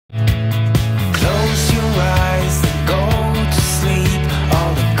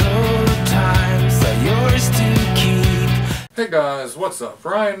Hey guys, what's up?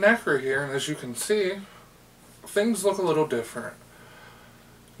 Ryan Necker here, and as you can see, things look a little different.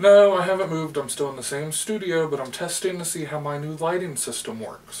 No, I haven't moved, I'm still in the same studio, but I'm testing to see how my new lighting system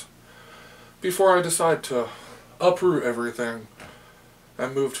works before I decide to uproot everything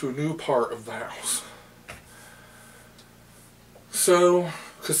and move to a new part of the house. So,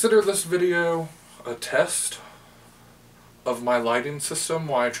 consider this video a test of my lighting system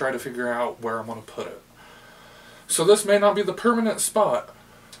while I try to figure out where I'm going to put it. So this may not be the permanent spot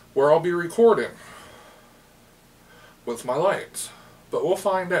where I'll be recording with my lights, but we'll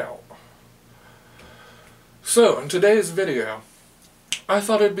find out. So, in today's video, I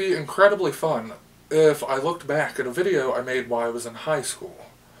thought it'd be incredibly fun if I looked back at a video I made while I was in high school.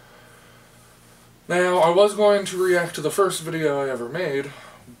 Now, I was going to react to the first video I ever made,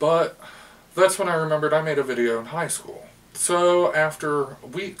 but that's when I remembered I made a video in high school. So, after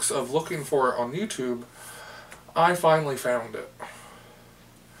weeks of looking for it on YouTube, I finally found it.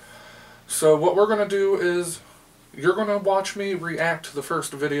 So what we're going to do is, you're going to watch me react to the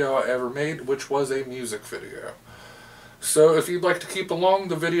first video I ever made, which was a music video. So if you'd like to keep along,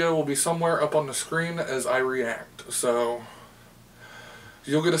 the video will be somewhere up on the screen as I react. So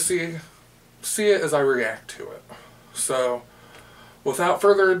you'll get to see it as I react to it. So without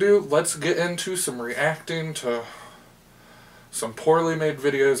further ado, let's get into some reacting to some poorly made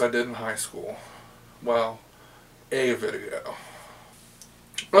videos I did in high school. Well, a video.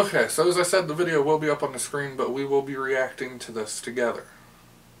 Okay, so as I said, the video will be up on the screen, but we will be reacting to this together.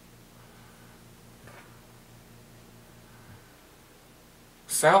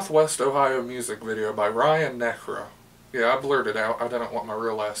 Southwest Ohio music video by Ryan Necker. Yeah, I blurted out. I didn't want my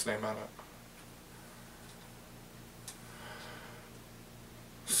real last name in it.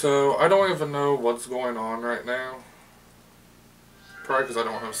 So, I don't even know what's going on right now. Probably because I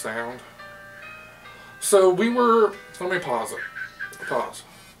don't have sound. So we were, let me pause it. Pause.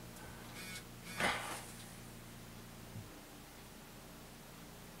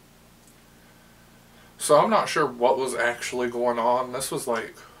 So I'm not sure what was actually going on. This was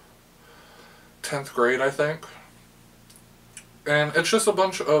like 10th grade, I think. And it's just a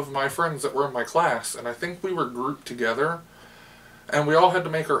bunch of my friends that were in my class, and I think we were grouped together. And we all had to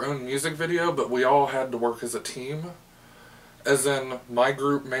make our own music video, but we all had to work as a team. As in, my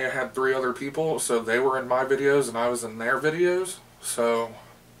group may have had 3 other people, so they were in my videos and I was in their videos. So,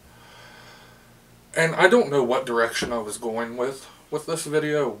 and I don't know what direction I was going with this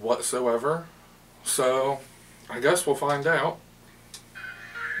video whatsoever. So, I guess we'll find out.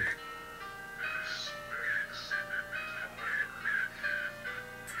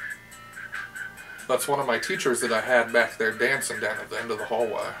 That's one of my teachers that I had back there dancing down at the end of the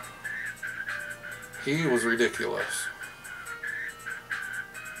hallway. He was ridiculous.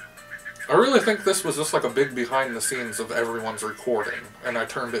 I really think this was just like a big behind the scenes of everyone's recording, and I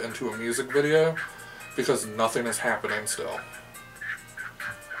turned it into a music video because nothing is happening still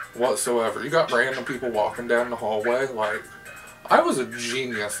whatsoever. You got random people walking down the hallway. Like, I was a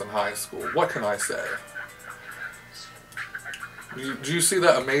genius in high school. What can I say? Did you see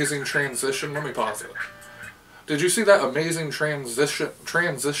that amazing transition? Let me pause it. Did you see that amazing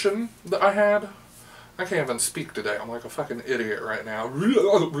transition that I had? I can't even speak today. I'm like a fucking idiot right now.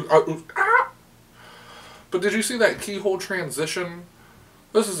 But did you see that keyhole transition?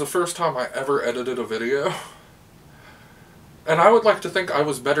 This is the first time I ever edited a video. And I would like to think I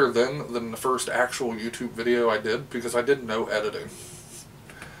was better then than the first actual YouTube video I did, because I did no editing.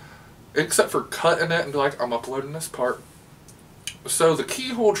 Except for cutting it and be like, I'm uploading this part. So the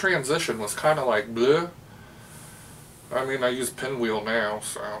keyhole transition was kind of like bleh. I mean, I use Pinwheel now,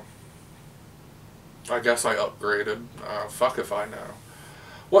 so I guess I upgraded. Fuck if I know.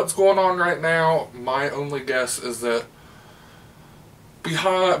 What's going on right now, my only guess is that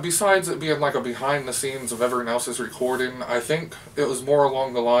besides it being like a behind the scenes of everyone else's recording, I think it was more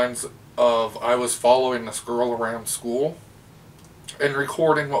along the lines of I was following this girl around school and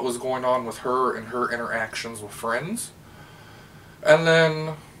recording what was going on with her and her interactions with friends. And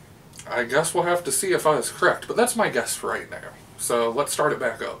then I guess we'll have to see if I was correct, but that's my guess for right now. So let's start it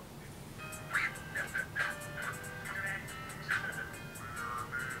back up.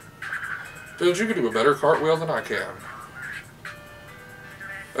 Dude, you can do a better cartwheel than I can.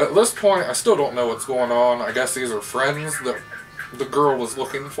 At this point, I still don't know what's going on. I guess these are friends that the girl was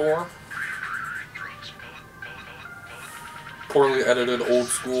looking for. Poorly edited, old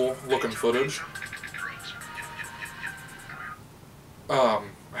school looking footage.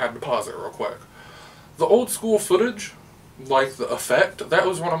 Had to pause it real quick. The old school footage, like the effect, that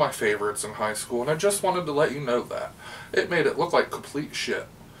was one of my favorites in high school, and I just wanted to let you know that. It made it look like complete shit.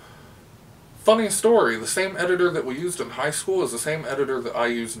 Funny story, the same editor that we used in high school is the same editor that I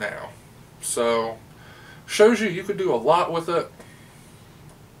use now. So, shows you could do a lot with it.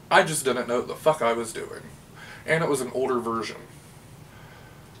 I just didn't know what the fuck I was doing. And it was an older version.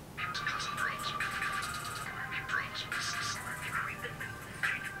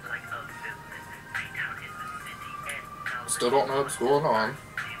 Still don't know what's going on.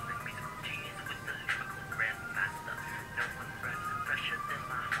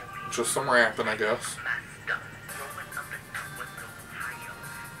 Just some rapping, I guess.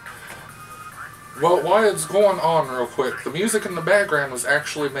 Well, while it's going on real quick, the music in the background was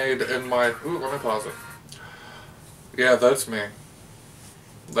actually made in my... Ooh, let me pause it. Yeah, that's me.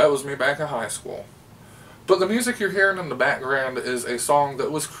 That was me back in high school. But the music you're hearing in the background is a song that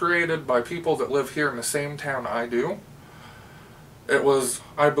was created by people that live here in the same town I do. It was,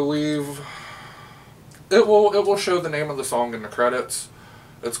 I believe... It will show the name of the song in the credits.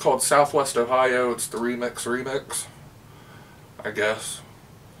 It's called Southwest Ohio. It's the remix, I guess.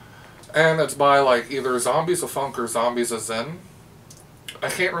 And it's by, like, either Zombies of Funk or Zombies of Zen. I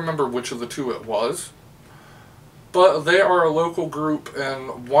can't remember which of the two it was. But they are a local group,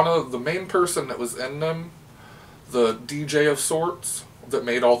 and one of the main person that was in them, the DJ of sorts, that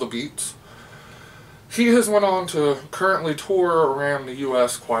made all the beats, he has went on to currently tour around the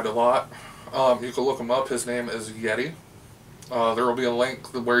U.S. quite a lot. You can look him up. His name is Yeti. There will be a link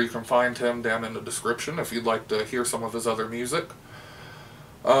where you can find him down in the description if you'd like to hear some of his other music.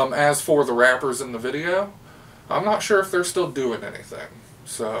 As for the rappers in the video, I'm not sure if they're still doing anything.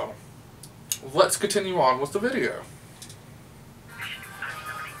 So, let's continue on with the video.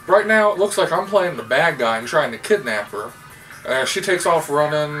 Right now, it looks like I'm playing the bad guy and trying to kidnap her. She takes off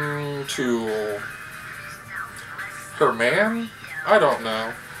running to her man? I don't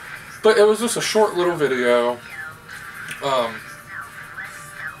know. But it was just a short little video.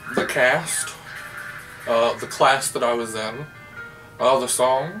 The cast, the class that I was in, the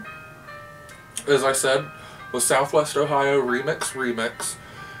song, as I said, was Southwest Ohio Remix,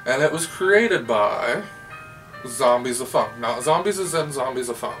 and it was created by Zombies of Funk. Not Zombies of Zen, Zombies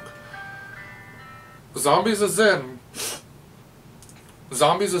of Funk. Zombies of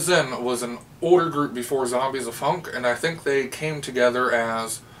Zen was an older group before Zombies of Funk, and I think they came together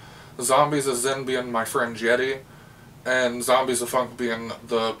as Zombies of Zen being my friend Yeti, and Zombies of Funk being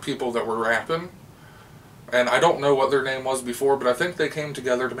the people that were rapping. And I don't know what their name was before, but I think they came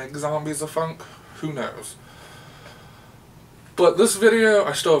together to make Zombies of Funk. Who knows? But this video,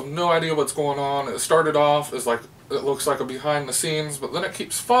 I still have no idea what's going on. It started off as like, it looks like a behind the scenes, but then it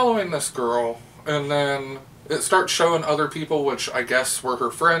keeps following this girl, and then it starts showing other people, which I guess were her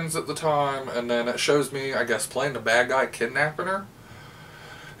friends at the time, and then it shows me, I guess, playing the bad guy kidnapping her.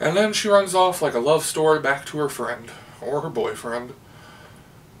 And then she runs off like a love story back to her friend, or her boyfriend,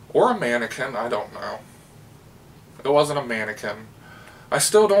 or a mannequin, I don't know. It wasn't a mannequin. I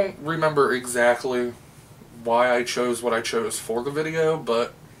still don't remember exactly why I chose what I chose for the video,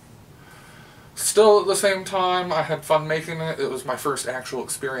 but still at the same time, I had fun making it. It was my first actual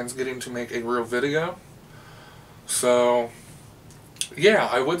experience getting to make a real video. So, yeah,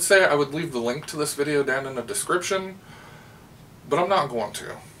 I would say I would leave the link to this video down in the description, but I'm not going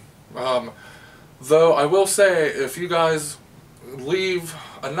to. Though I will say, if you guys leave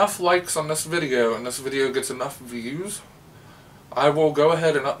enough likes on this video and this video gets enough views, I will go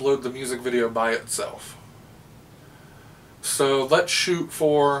ahead and upload the music video by itself. So let's shoot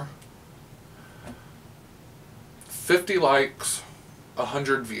for 50 likes,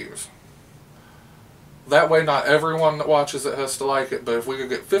 100 views. That way not everyone that watches it has to like it, but if we could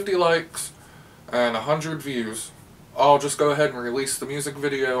get 50 likes and 100 views, I'll just go ahead and release the music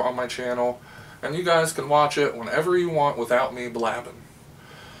video on my channel, and you guys can watch it whenever you want without me blabbing.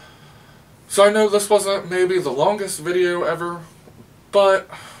 So I know this wasn't maybe the longest video ever, but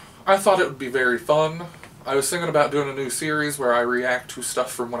I thought it would be very fun. I was thinking about doing a new series where I react to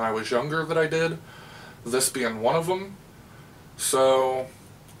stuff from when I was younger that I did, this being one of them. So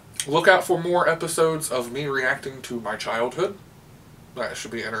look out for more episodes of me reacting to my childhood. That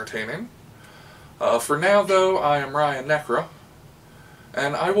should be entertaining. For now, though, I am Ryan Necra,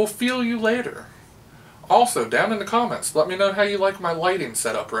 and I will feel you later. Also, down in the comments, let me know how you like my lighting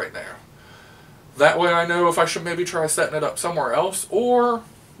setup right now. That way I know if I should maybe try setting it up somewhere else, or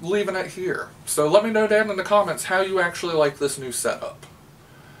leaving it here. So let me know down in the comments how you actually like this new setup.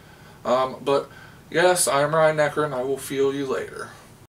 But yes, I am Ryan Necra, and I will feel you later.